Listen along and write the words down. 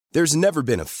There's never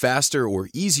been a faster or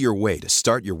easier way to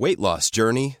start your weight loss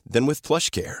journey than with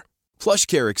PlushCare.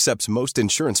 PlushCare accepts most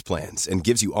insurance plans and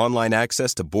gives you online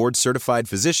access to board-certified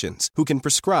physicians who can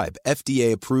prescribe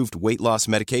FDA-approved weight loss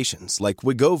medications like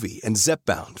Wegovy and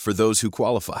Zepbound for those who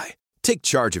qualify. Take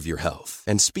charge of your health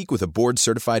and speak with a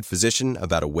board-certified physician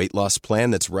about a weight loss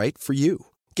plan that's right for you.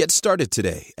 Get started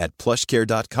today at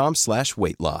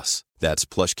plushcare.com/weightloss. That's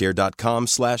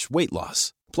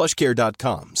plushcare.com/weightloss.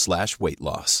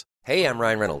 plushcare.com/weightloss. Hey, I'm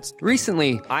Ryan Reynolds.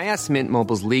 Recently, I asked Mint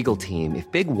Mobile's legal team if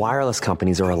big wireless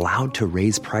companies are allowed to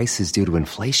raise prices due to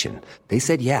inflation. They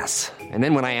said yes. And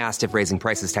then when I asked if raising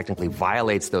prices technically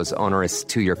violates those onerous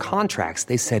two-year contracts,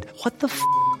 they said, "What the f***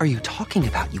 are you talking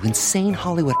about, you insane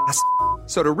Hollywood ass?"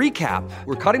 So to recap,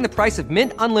 we're cutting the price of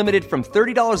Mint Unlimited from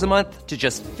 $30 a month to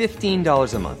just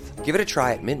 $15 a month. Give it a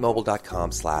try at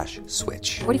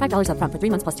mintmobile.com/switch. $45 up front for 3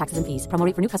 months plus taxes and fees. Promo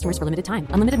rate for new customers for limited time.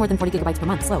 Unlimited more than 40 gigabytes per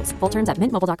month. Slows full terms at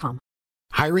mintmobile.com.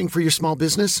 Hiring for your small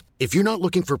business? If you're not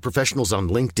looking for professionals on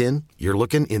LinkedIn, you're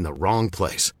looking in the wrong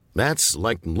place. That's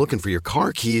like looking for your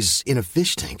car keys in a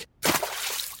fish tank.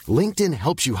 LinkedIn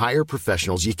helps you hire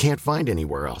professionals you can't find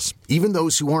anywhere else, even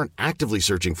those who aren't actively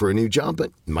searching for a new job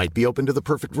but might be open to the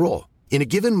perfect role. In a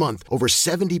given month, over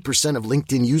 70% of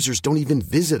LinkedIn users don't even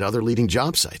visit other leading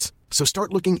job sites. So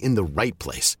start looking in the right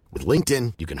place. With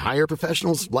LinkedIn, you can hire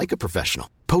professionals like a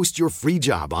professional. Post your free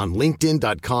job on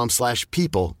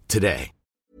linkedin.com/people today.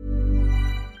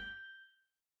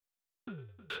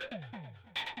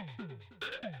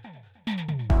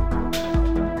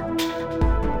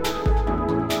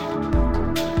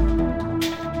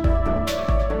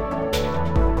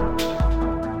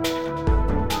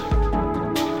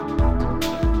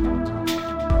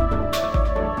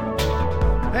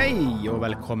 Hei og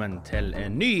velkommen til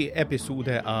en ny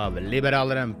episode av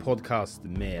Liberaleren podcast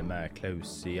med meg,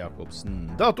 Klaus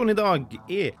Jakobsen. Datoen I dag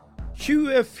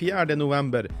 24.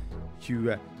 november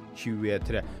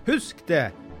 2023. Husk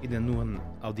det, innen noen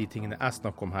av de tingene jeg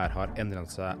snakker om her har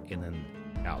endret seg innen,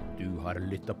 du har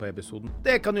lyttet på episoden.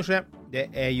 Det kan jo skje. Det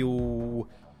jo...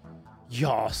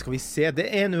 Ja, skal vi se.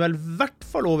 Det nå vel I hvert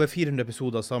fall over 400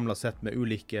 episoder samlet sett med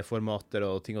ulike formater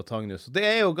og ting og tang nå. Så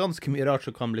det jo ganske mye rart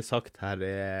som kan bli sagt her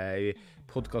I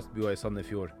podcastbua I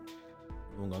Sandefjord.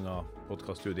 Noen ganger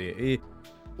podcaststudiet I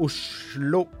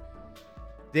Oslo.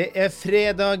 Det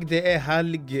fredag, det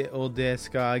helg, og det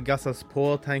skal gasses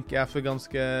på, tenker jeg for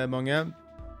ganske mange.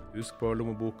 Husk på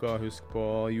lommeboka, husk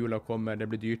på jula kommer, det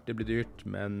blir dyrt,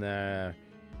 men...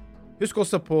 Husk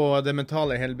også på det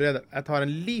mentale helbredet. Jeg tar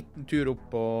en liten tur opp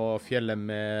på fjellet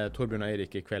med Torbjørn og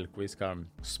Eirik I kveld, hvor vi skal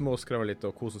småskrave litt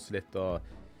og kose oss litt, og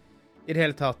I det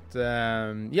hele tatt,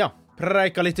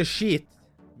 preika litt skit,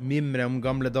 mimre om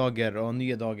gamle dager og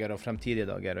nye dager og fremtidige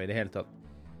dager, og I det hele tatt.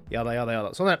 Ja da.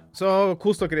 Sånn Så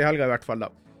kos dere I helga I hvert fall da.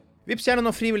 Vips gjerne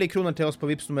noen frivillige kroner til oss på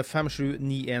Vips nummer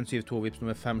 579172, Vips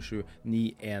nummer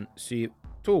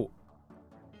 579172.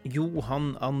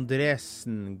 Johan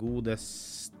Andresen,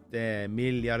 godeste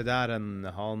milliardæren,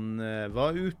 han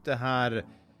var ute her,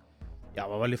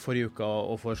 var vel I forrige uke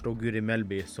og foreslå Guri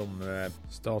Melby som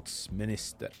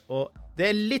statsminister. Og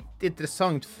det litt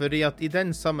interessant, fordi at I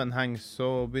den sammenheng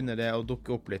så begynner det å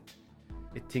dukke opp litt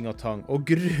ting og tang. Og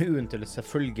grunnen til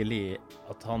selvfølgelig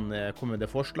at han kom med det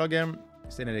forslaget,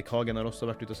 Stein Erik Hagen har også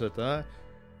vært ute og sett det,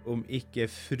 om ikke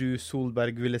fru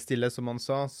Solberg ville stille, som han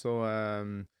sa,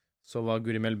 så var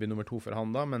Guri Melby nummer 2 for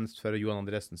han da, mens for Johan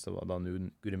Andresen så var da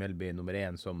Guri Melby nummer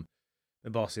 1 som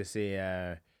med basis I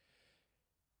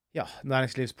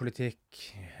næringslivspolitikk,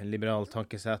 liberal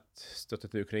tankesett, støtte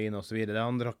til Ukraina og så videre.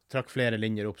 Han trakk flere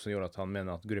linjer opp som gjorde at han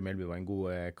mener at Guri Melby var en god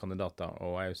kandidat da,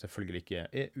 og jeg jo selvfølgelig ikke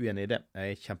uenig I det.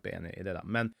 Jeg kjempeenig I det da.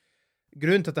 Men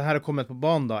grunnen til at dette har kommet på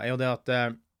banen da, jo det at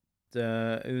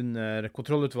under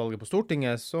kontrollutvalget på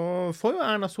Stortinget så får jo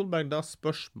Erna Solberg da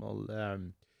spørsmål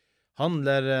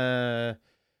handler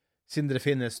Sindre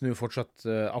finnes nå fortsatt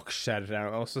aksjer,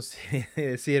 og så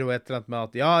sier hun et eller annet med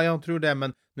at ja, hun tror det,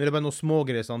 men nå det bare noe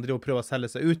smågreier, så han driver og prøver å selge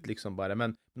seg ut liksom bare,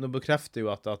 men nå bekrefter jo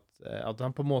at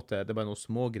han på en måte, det bare noe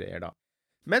smågreier da.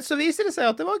 Men så viser det seg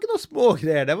at det var ikke noe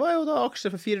smågreier, det var jo da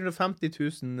aksjer for 450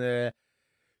 000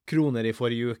 kroner I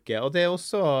forrige uke, og det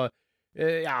også,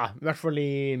 I hvert fall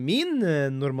I min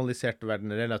normaliserte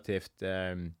verden relativt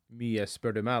mye,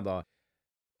 spør du meg da.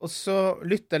 Og så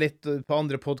lytter jeg litt på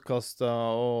andre podcaster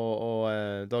og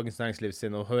Dagens Næringsliv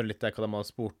sin, og hører litt hva de har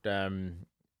spurt,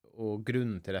 og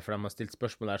grunnen til det, for de har stilt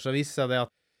spørsmål der. Så viser det at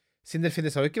Sindre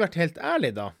Finnes har jo ikke vært helt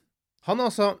ærlig da. Han har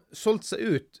altså solgt seg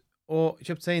ut og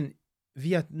kjøpt seg inn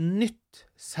via et nytt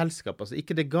selskap, altså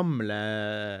ikke det gamle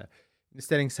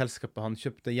investeringsselskapet han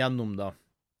kjøpte gjennom da.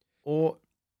 Og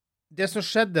det som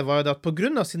skjedde var jo at på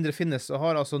grunn av Sindre Finnes så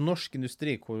har altså Norsk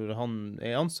Industri, hvor han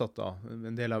ansatt da,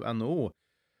 en del av NHO,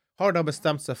 har da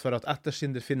bestemt seg for at etter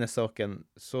Sindre Finnes-saken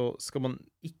så skal man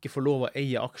ikke få lov å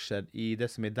eie aksjer i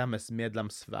det som deres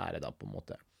medlemssfære da, på en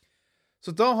måte.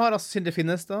 Så da har altså Sindre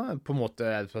Finnes da, på en måte,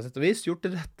 på sett og vis, gjort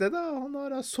det rette da. Han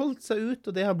har solgt seg ut,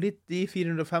 og det har blitt de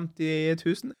 450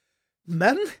 000.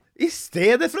 Men i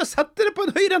stedet for å sette det på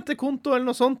en høyrentekonto eller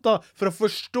noe sånt da, for å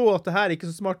forstå at det her ikke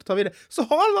er så smart å ta videre, så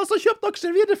har han altså kjøpt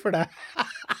aksjer videre for det.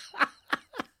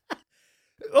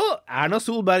 Og Erna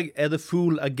Solberg the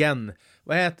fool again.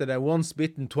 Hva heter det? Once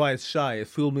bitten, twice shy.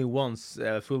 Fool me once,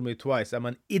 fool me twice. I'm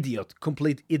an idiot,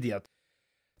 complete idiot.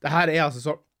 Det her altså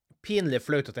så pinlig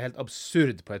flaut at det helt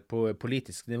absurd på et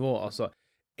politisk nivå. Altså,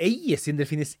 eier Sindre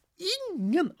Finnes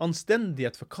ingen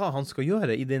anstendighet for hva han skal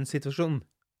gjøre i den situasjonen?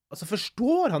 Altså,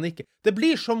 forstår han ikke? Det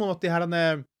blir som om at de her,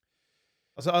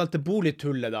 altså alt det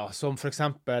boligtullet da, som for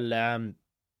eksempel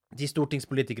de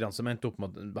stortingspolitikerne som endte opp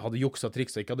med at hadde juks og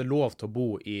triks og ikke hadde lov til å bo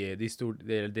i de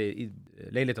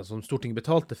leilighetene som Stortinget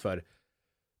betalte for,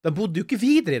 de bodde jo ikke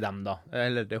videre i dem da.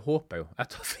 Eller det håper jeg jo. Jeg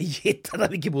tar for gitt at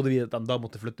de ikke bodde videre, at de da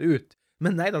måtte flytte ut.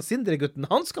 Men nei da, Sindre-gutten,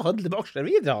 han skal handle med aksjer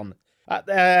videre, han.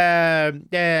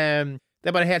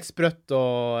 Det bare helt sprøtt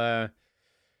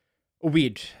og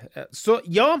weird. Så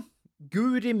ja,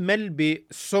 Guri Melby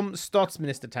som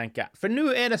statsminister, tenker jeg. For nå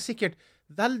det sikkert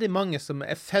veldig mange som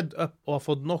fed up og har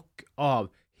fått nok av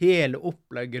hele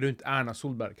opplegget rundt Erna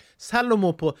Solberg. Selv om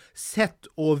hun på sett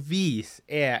og vis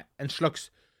en slags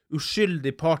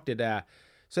uskyldig part i det,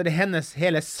 så det hennes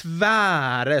hele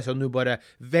svære som nå bare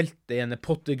velter i en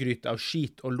pottegryte av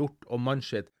skit og lort og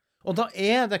mannskitt. Og da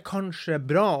det kanskje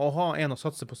bra å ha en å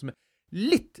satse på som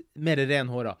litt mer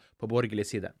renhåret på borgerlig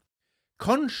side.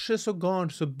 Kanskje sågar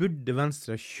så burde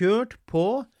Venstre ha kjørt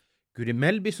på Guri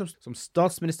Melby som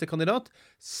statsministerkandidat,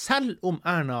 selv om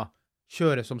Erna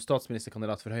kjører som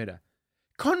statsministerkandidat for Høyre.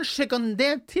 Kanskje kan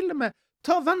det til og med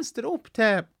ta Venstre opp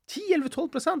til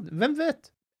 10-12%. Hvem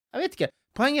vet? Jeg vet ikke.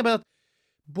 Poenget bare at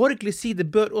borgerlig side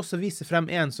bør også vise frem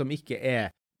en som ikke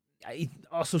i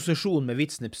assosiasjon med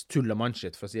vitsnips, tull og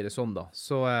mannskitt, for å si det sånn da.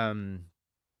 Så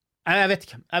jeg vet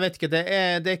ikke,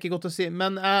 det ikke godt å si,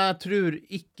 men jeg tror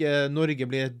ikke Norge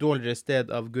blir et dårligere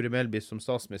sted av Guri Melby som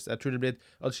statsminister. Jeg tror det blir et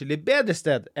adskillig bedre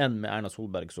sted enn med Erna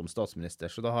Solberg som statsminister,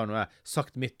 så da har nå jeg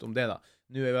sagt mitt om det da.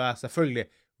 Nå jo jeg selvfølgelig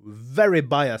very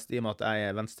biased i og med at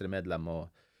jeg Venstre-medlem og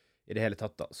i det hele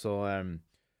tatt da, så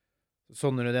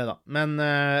sånn det da. Men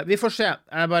vi får se.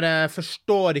 Jeg bare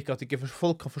forstår ikke at ikke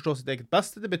folk kan forstå sitt eget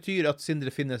beste. Det betyr at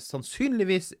Sindre Finnes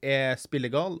sannsynligvis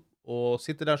spillegal og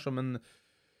sitter der som en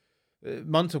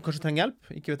mann som kanskje trenger hjelp,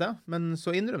 ikke vet jeg, men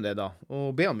så innrøm det da,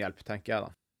 og be om hjelp, tenker jeg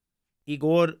da. I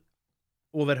går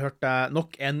overhørte jeg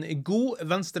nok en god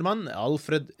venstremann,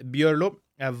 Alfred Bjørlo.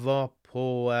 Jeg var på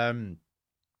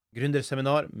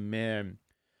gründerseminar med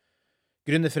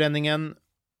Gründerforeningen,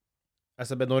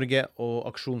 SAB Norge og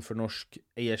Aksjon for Norsk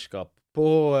Eierskap på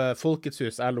Folkets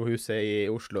hus, LO-huset i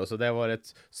Oslo, så det var et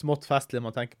smått festlig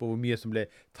man tenker på hvor mye som ble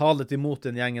talet imot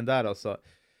den gjengen der, altså.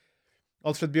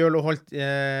 Alfred Bjørlo holdt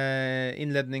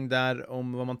innledning der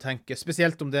om hva man tenker,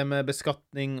 spesielt om det med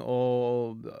beskatning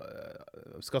og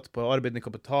skatt på arbeidende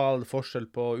kapital, forskjell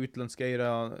på utenlandske eiere,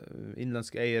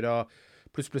 innenlandske eiere,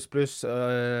 pluss,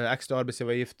 ekstra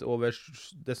arbeidsgiveravgift over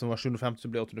det som var 750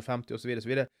 som ble 850 og så videre,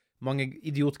 så videre. Mange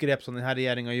idiotgrep som denne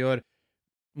regjeringen gjør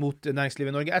mot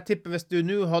næringslivet i Norge. Jeg tipper hvis du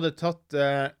nå hadde tatt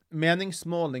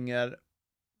meningsmålinger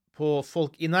på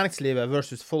folk i næringslivet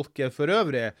versus folket for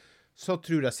øvrig, så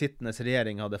tror jeg sittende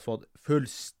regjering hadde fått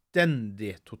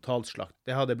fullstendig totalslakt.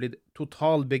 Det hadde blitt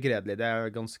totalbegredelig, det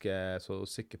jeg ganske så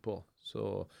sikker på.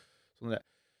 Sånn det.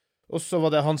 Og så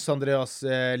var det Hans Andreas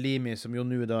Limi, som jo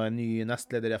nå da ny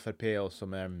nestleder i FRP, og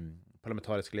som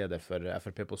parlamentarisk leder for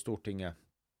FRP på Stortinget,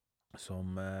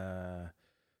 som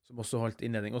også holdt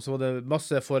innledning. Og så var det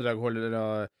masse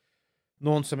foredragholdere,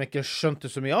 noen som ikke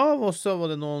skjønte så mye av, og så var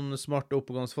det noen smarte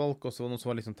oppgangsfolk, og så var det noen som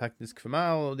var liksom teknisk for meg,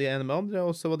 og de ene med andre,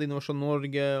 og så var det Innovasjon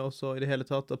Norge, og så i det hele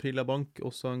tatt Aprila Bank,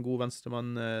 også en god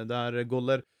venstremann der,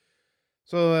 Goller.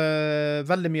 Så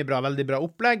veldig mye bra, veldig bra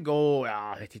opplegg, og ja,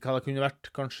 jeg vet ikke hva det kunne vært,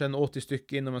 kanskje en 80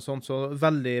 stykker innom en sånn, så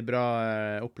veldig bra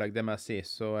opplegg, det må jeg si.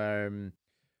 Så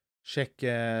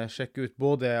sjekk ut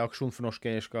både Aksjon for Norsk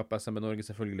Eierskap, SMB Norge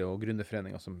selvfølgelig, og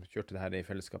Gründerforeningen som kjørte det her i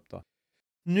fellesskap da.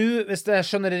 Nå, hvis jeg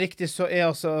skjønner det riktig, så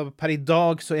altså, per i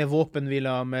dag så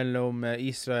våpenhvila mellom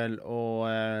Israel og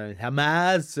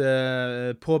Hamas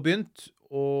påbegynt,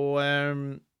 og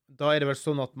da det vel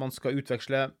sånn at man skal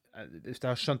utveksle, hvis jeg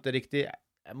har skjønt det riktig,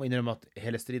 jeg må innrømme at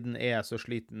hele striden så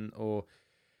sliten og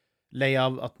lei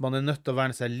av at man nødt til å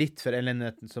verne seg litt for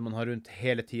elendigheten som man har rundt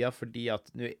hele tiden, fordi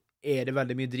at nå det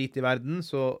veldig mye drit i verden,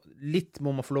 så litt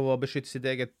må man få lov å beskytte sitt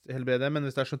eget helbrede, men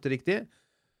hvis jeg har skjønt det riktig,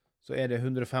 så det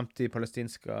 150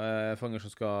 palestinske fanger som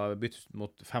skal byttes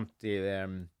mot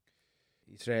 50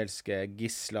 israelske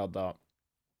gisler da.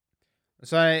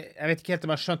 Så jeg vet ikke helt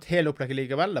om jeg har skjønt hele opplegget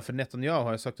likevel, da, for Netanyahu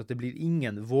har jo sagt at det blir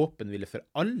ingen våpenhvile for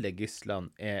alle gislene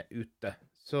ute.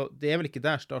 Så det vel ikke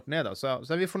der starten da. Så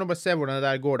vi får nå bare se hvordan det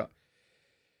der går da.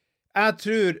 Jeg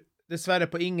tror dessverre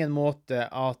på ingen måte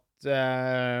at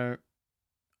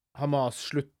Hamas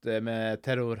slutter med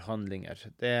terrorhandlinger.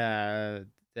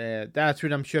 Jeg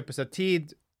tror de kjøper seg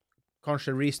tid,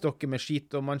 kanskje restocker med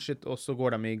skit og mannskitt, og så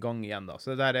går de i gang igjen da.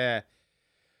 Så det der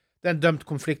det en dømt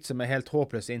konflikt som helt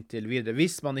håpløs inntil videre.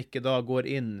 Hvis man ikke da går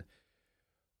inn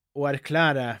og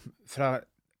erklærer fra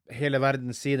hele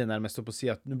verdens side nærmest å si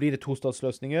at nå blir det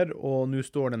tostatsløsninger, og nå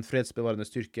står den fredsbevarende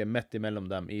styrke midt imellom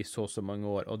dem i så mange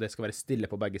år, og det skal være stille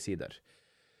på begge sider.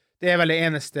 Det vel det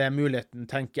eneste muligheten,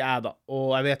 tenker jeg da.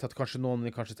 Og jeg vet at kanskje noen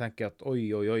vil kanskje tenke at oi,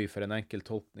 for en enkel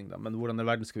tolkning da. Men hvordan i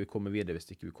verden skal vi komme videre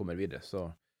hvis ikke vi kommer videre? Så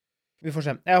vi får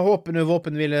se. Jeg håper nå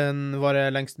våpenhvilen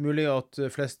varer lengst mulig, og at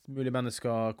flest mulig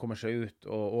mennesker kommer seg ut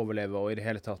og overlever, og i det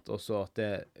hele tatt også at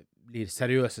det blir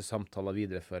seriøse samtaler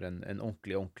videre for en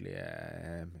ordentlig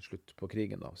slutt på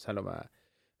krigen da. Selv om jeg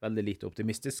veldig lite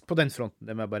optimistisk på den fronten,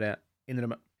 det må jeg bare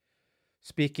innrømme.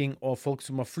 Speaking av folk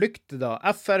som har flyktet da,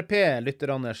 FRP,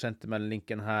 lytterne sendte meg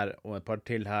linken her, og et par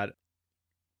til her.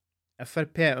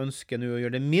 FRP ønsker nå å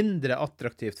gjøre det mindre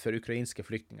attraktivt for ukrainske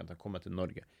flyktninger til å komme til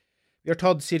Norge. Vi har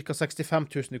tatt ca. 65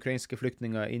 000 ukrainske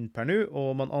flyktninger inn per nå,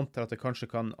 og man antar at det kanskje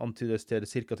kan antydes til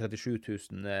ca. 37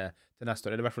 000 til neste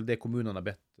år, eller i hvert fall det kommunene har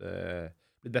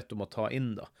blitt bedt om å ta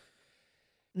inn da.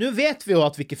 Nå vet vi jo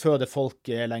at vi ikke føder folk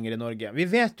lenger i Norge. Vi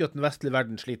vet jo at den vestlige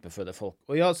verden sliter med å føde folk.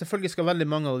 Og ja, selvfølgelig skal veldig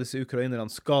mange av disse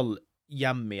ukrainerne skal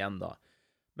hjem igjen da.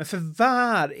 Men for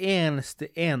hver eneste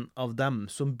en av dem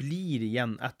som blir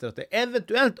igjen etter at det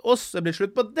eventuelt også blir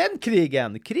slutt på den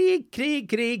krigen. Krig.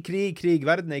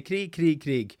 Verden i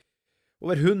krig.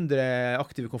 Over 100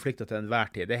 aktive konflikter til enhver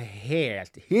tid. Det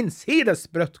helt hinsides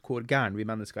sprøtt hvor gæren vi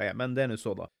mennesker men det nå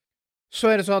så da. Så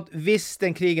det sånn at hvis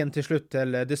den krigen til slutt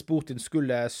til despoten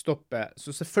skulle stoppe,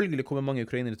 så selvfølgelig kommer mange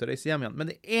ukrainere til å reise hjem igjen.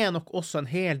 Men det nok også en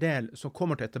hel del som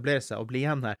kommer til å etablere seg og bli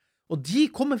igjen her. Og de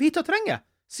kommer vi til å trenge.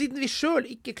 Siden vi selv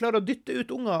ikke klarer å dytte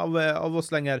ut unger av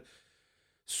oss lenger,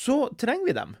 så trenger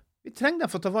vi dem. Vi trenger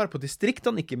dem for å ta vare på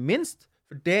distriktene, ikke minst,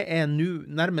 for det nå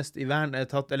nærmest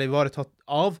ivaretatt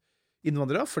av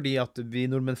innvandrere, fordi at vi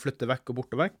nordmenn flytter vekk og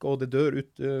vekk, og det dør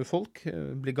ut folk,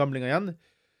 blir gamlinger igjen.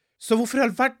 Så hvorfor i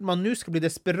all verden man nå skal bli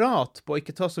desperat på å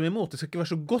ikke ta som imot? Det skal ikke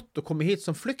være så godt å komme hit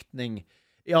som flyktning.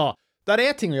 Ja, der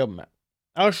ting å jobbe med.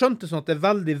 Jeg har skjønt det sånn at det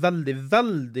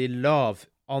veldig lav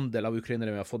andel av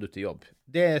ukrainere vi har fått ut i jobb.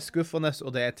 Det skuffende,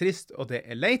 og det trist, og det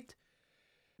leit.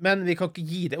 Men vi kan ikke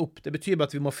gi det opp. Det betyr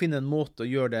bare at vi må finne en måte å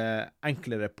gjøre det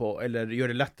enklere på, eller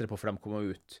gjøre det lettere på for dem å komme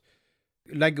ut.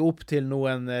 Legge opp til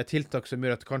noen tiltak som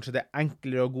gjør at kanskje det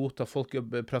enklere å godta folk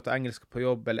prater engelsk på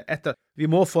jobb, eller etter. Vi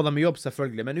må få dem i jobb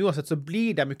selvfølgelig, men uansett så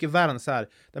blir de jo ikke værende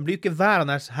her. De blir jo ikke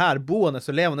værende her, boende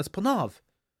og levende på Nav.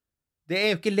 Det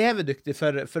jo ikke levedyktig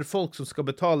for folk som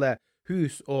skal betale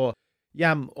hus og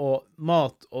hjem og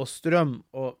mat og strøm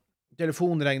og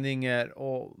telefonregninger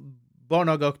og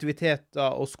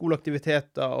barnehageaktiviteter og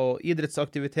skoleaktiviteter og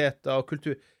idrettsaktiviteter og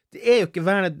kultur. Det jo ikke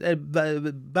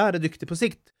bæredyktig på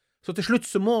sikt. Så til slutt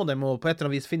så må de på et eller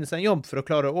annet vis finne seg en jobb for å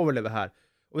klare å overleve her.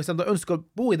 Og hvis de da ønsker å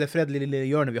bo i det fredelige lille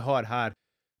hjørnet vi har her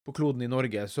på kloden i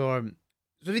Norge, så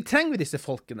vi trenger disse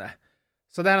folkene.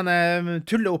 Så det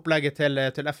tulleopplegget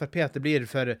til FRP at det blir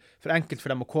for enkelt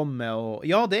for dem å komme. Og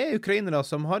ja, det ukrainere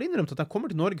som har innrømt at de kommer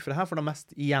til Norge, for her får de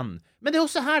mest igjen. Men det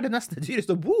også her det nesten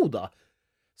dyreste å bo da.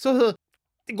 Så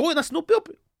det går jo nesten opp i opp.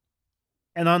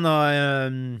 En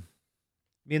annen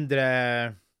mindre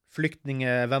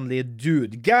flyktningvennlige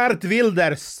dude, Geert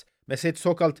Wilders, med sitt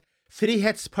såkalt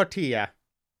Frihetspartiet.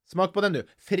 Smak på den du.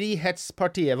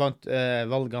 Frihetspartiet vant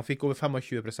valget. Han fikk over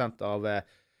 25% av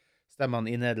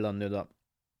stemmene i Nederland nå da.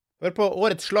 Hør på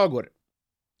årets slagord.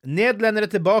 Nederlendere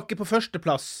tilbake på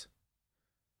førsteplass.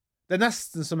 Det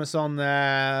nesten som en sånn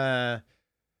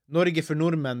Norge for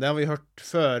nordmenn, det har vi hørt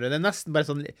før. Det nesten bare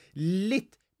sånn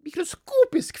litt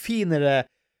mikroskopisk finere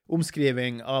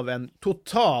omskriving av en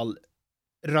total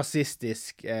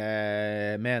rasistisk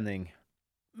mening.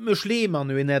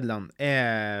 Muslimene i Nederland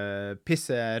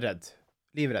pisseredd,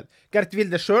 livredd. Geert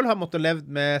Wilders selv har måttet leve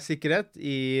med sikkerhet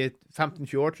i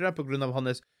 15-20 år, tror jeg, på grunn av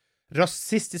hans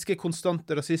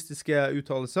konstante rasistiske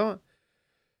uttalelser.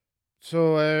 Så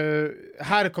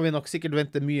her kan vi nok sikkert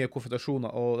vente mye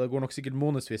konfrontasjoner, og det går nok sikkert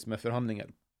månedsvis med forhandlinger.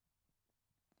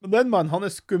 Men den mannen, han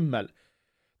skummel.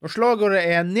 Når slagordet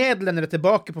nederlendere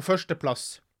tilbake på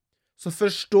førsteplass, så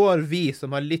forstår vi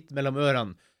som har litt mellom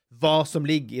ørene hva som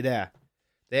ligger i det.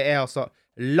 Det altså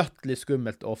latterlig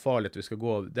skummelt og farlig at vi skal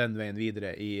gå den veien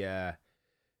videre i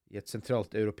et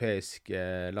sentralt europeisk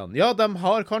land. Ja, de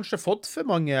har kanskje fått for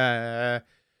mange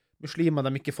muslimer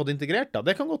de ikke fått integrert da.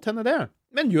 Det kan godt hende det.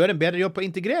 Men gjør en bedre jobb på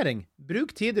integrering.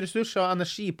 Bruk tid, ressurser og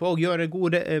energi på å gjøre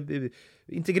god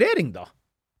integrering da.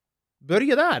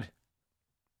 Børje der.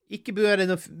 Ikke bør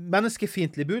noe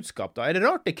menneskefiendtlig budskap da. Det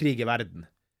rart det krig i verden?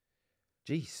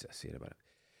 Jesus, sier jeg bare.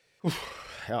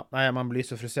 Ja, nei, man blir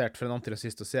så frustrert for en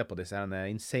antirasist å se på disse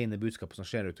insane budskap som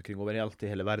skjer ut omkring overalt i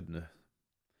hele verden nu.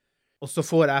 Og så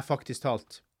får jeg faktisk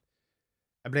talt.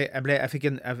 Jeg fikk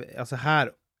altså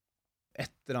her,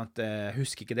 et eller annet,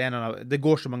 husker ikke, det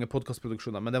går så mange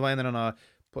podcastproduksjoner, men det var en eller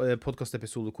annen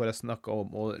podcastepisode hvor jeg snakket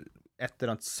om, og et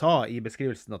eller annet sa i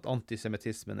beskrivelsen at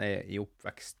antisemitismen i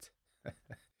oppvekst.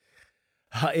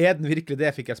 Den virkelig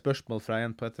det, fikk jeg spørsmål fra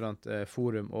en på et eller annet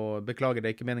forum, og beklager,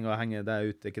 det ikke meningen å henge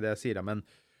deg ut, det ikke det jeg sier da, men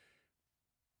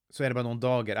så det bare noen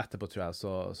dager etterpå, tror jeg,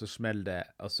 så smeller det,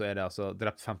 og så det altså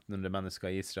drept 1500 mennesker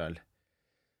i Israel,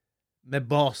 med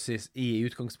basis i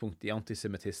utgangspunkt i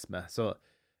antisemitisme, så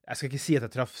jeg skal ikke si at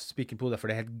jeg traff spiken på det, for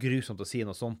det helt grusomt å si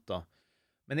noe sånt da,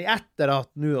 men etter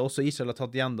at nå også Israel har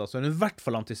tatt igjen da, så det i hvert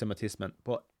fall antisemitismen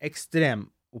på ekstrem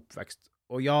oppvekst,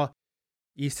 og ja,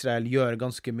 Israel gjør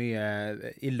ganske mye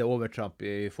ille overtramp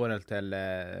i forhold til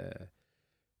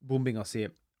bombinga si,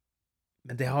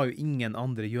 men det har jo ingen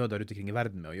andre jøder rundt omkring i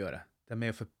verden med å gjøre. De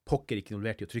jo for pokker ikke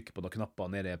involvert i å trykke på noen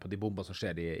knapper nede på de bomber som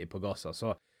skjer på Gaza,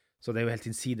 så det jo helt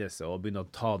innsides å begynne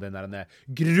å ta den der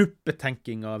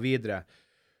gruppetenkinga videre.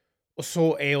 Og så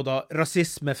jo da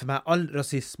rasisme, for meg, all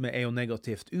rasisme jo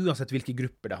negativt, uansett hvilke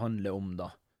grupper det handler om da.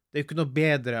 Det jo ikke noe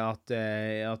bedre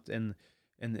at en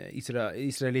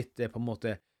israelitt på en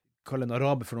måte kaller en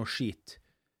araber for noe skit.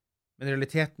 Men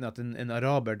realiteten at en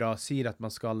araber da sier at man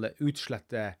skal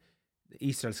utslette den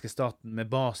israelske staten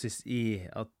med basis i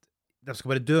at de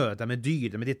skal bare dø, de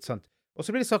dyr, de ditt, sant? Og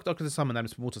så blir det sagt akkurat det samme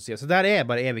nærmest på motsatt side. Så der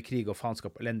bare evig krig og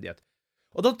faenskap og elendighet.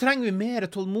 Og da trenger vi mer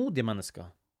tålmodige mennesker.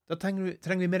 Da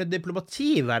trenger vi mer diplomati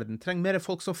i verden, trenger mer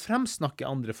folk som fremsnakker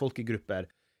andre folkegrupper,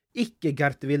 ikke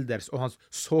Gert Wilders og hans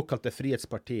såkalte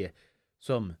frihetsparti,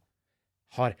 som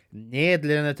har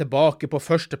nederlenderne tilbake på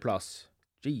førsteplass.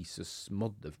 Jesus,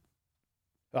 modde.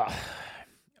 Ja.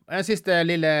 En siste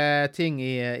lille ting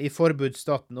i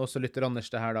forbudsstaten, også lytter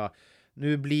Anders det her da.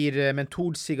 Nå blir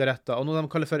mentolsigaretter, og noe de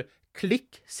kaller for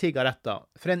klikksigaretter.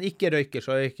 For en ikke-røyker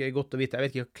så det ikke godt å vite. Jeg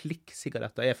vet ikke hva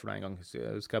klikksigaretter for noe en gang,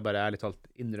 så skal jeg bare ærlig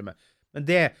talt innrømme. Men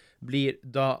det blir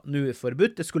da nå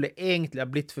forbudt. Det skulle egentlig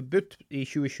ha blitt forbudt i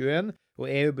 2021,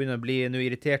 og EU begynner å bli nå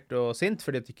irritert og sint,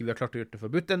 fordi at ikke vi har klart å gjøre det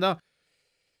forbudt enda.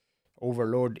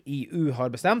 Overlord EU har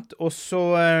bestemt, og så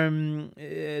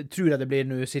tror jeg det blir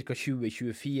nå cirka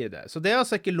 2024 det. Så det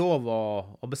altså ikke lov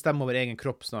å bestemme over egen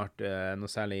kropp snart,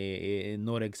 noe særlig i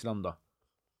Norges land da.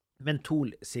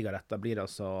 Mentolsigaretter blir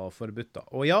altså forbudt da.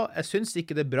 Og ja, jeg synes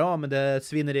ikke det bra med det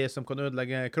svineriet som kan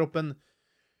ødelegge kroppen,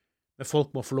 men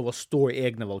folk må få lov å stå i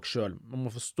egne valg selv. Man må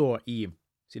få stå i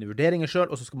sine vurderinger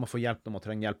selv, og så skal man få hjelp når man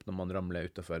trenger hjelp når man ramler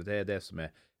utenfor. Det det som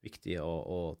viktig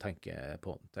å tenke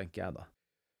på, tenker jeg da.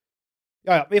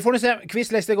 Ja, vi får nå se.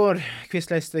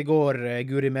 Quizliste i går.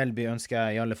 Guri Melby ønsker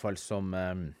jeg i alle fall som,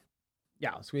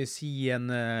 ja, skal vi si en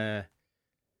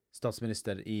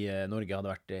statsminister i Norge hadde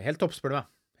vært helt topp, spør du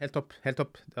meg. Helt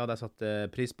topp. Det hadde jeg satt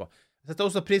pris på. Jeg setter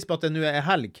også pris på at det nå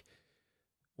helg.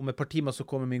 Om et par timer så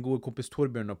kommer min gode kompis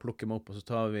Torbjørn og plukker meg opp, og så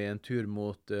tar vi en tur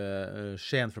mot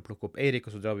Skien for å plukke opp Eirik,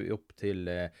 og så drar vi opp til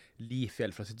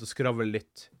Lifjell for å sitte og skravle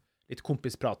litt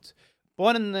kompisprat.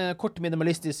 Bare en kort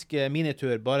minimalistisk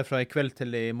minitur, bare fra i kveld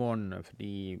til i morgen,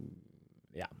 fordi,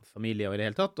 ja, familie og i det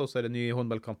hele tatt, og så det ny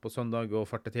håndballkamp på søndag og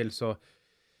farte til, så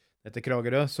dette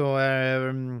Kragerø, så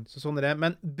sånn det.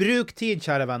 Men bruk tid,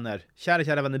 kjære venner,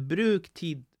 bruk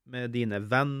tid med dine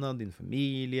venner, din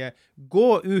familie, gå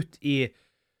ut i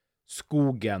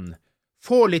skogen,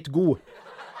 få litt god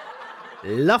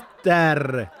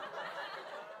latter,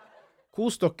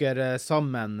 kos dere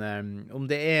sammen, om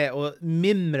det å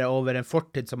mimre over en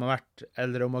fortid som har vært,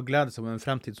 eller om å glede seg over en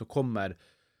fremtid som kommer,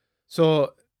 så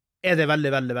det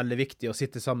veldig, veldig, veldig viktig å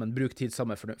sitte sammen, bruke tid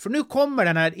sammen for nå kommer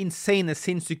den her insane,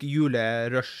 sinnssyke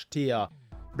julerush-tida,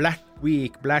 Black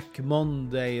Week, Black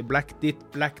Monday, Black dit,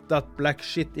 Black dat, Black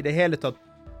shit, i det hele tatt.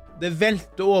 Det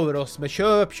velter over oss med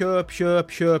kjøp,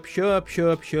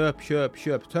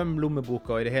 tøm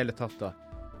lommeboka i det hele tatt da.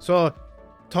 Så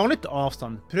ta litt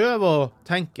avstand, prøv å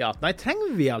tenke at nei,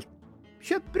 trenger vi alt?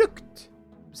 Kjøp brukt,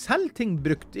 selg ting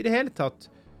brukt i det hele tatt.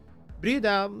 Bry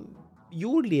deg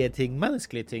jordlige ting,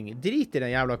 menneskelige ting. Drit I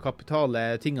den jævla kapitale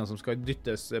tingene som skal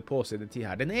dyttes på oss I den tid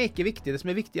her. Den ikke viktig. Det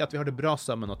som viktig at vi har det bra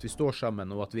sammen, at vi står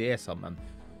sammen, og at vi sammen.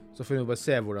 Så får vi bare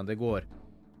se hvordan det går.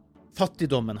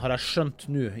 Fattigdommen har jeg skjønt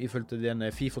nå, ifølge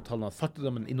denne FIFO-tallene,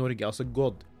 fattigdommen I Norge har altså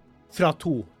gått fra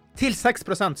 2 til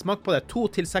 6%. Smak på det, 2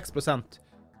 til 6%.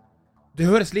 Det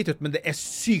høres lite ut, men det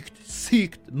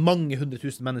sykt mange 100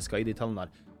 000 mennesker I de tallene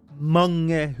der.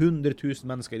 Mange 100 000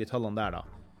 mennesker I de tallene der da.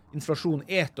 Inflasjon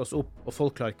oss opp, og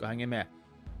folk klarer ikke å henge med.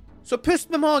 Så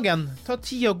pust med magen, ta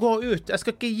tid å gå ut. Jeg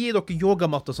skal ikke gi dere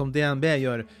yogamatter som DNB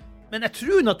gjør, men jeg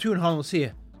tror naturen har noe å si.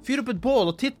 Fyr opp et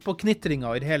bål og titt på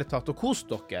knittringa I det hele tatt, og kos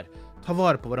dere. Ta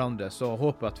vare på hverandre, så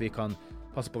håper at vi kan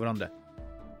passe på hverandre.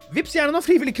 Vips gjerne noen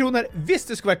frivillige kroner, hvis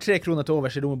det skulle være 3 kroner til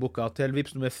overs I lommeboka, til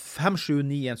vips nummer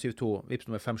 57972, vips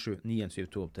nummer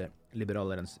 57972 til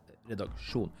Liberalerens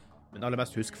redaksjon. Men aller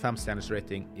mest husk 5 stjerners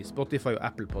rating I Spotify og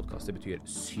Apple Podcast. Det betyr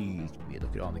sykt mye.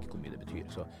 Dere aner ikke hvor mye det betyr,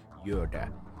 så gjør det.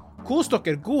 Kos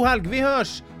dere, god helg, vi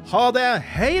hørs. Ha det,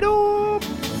 hei då!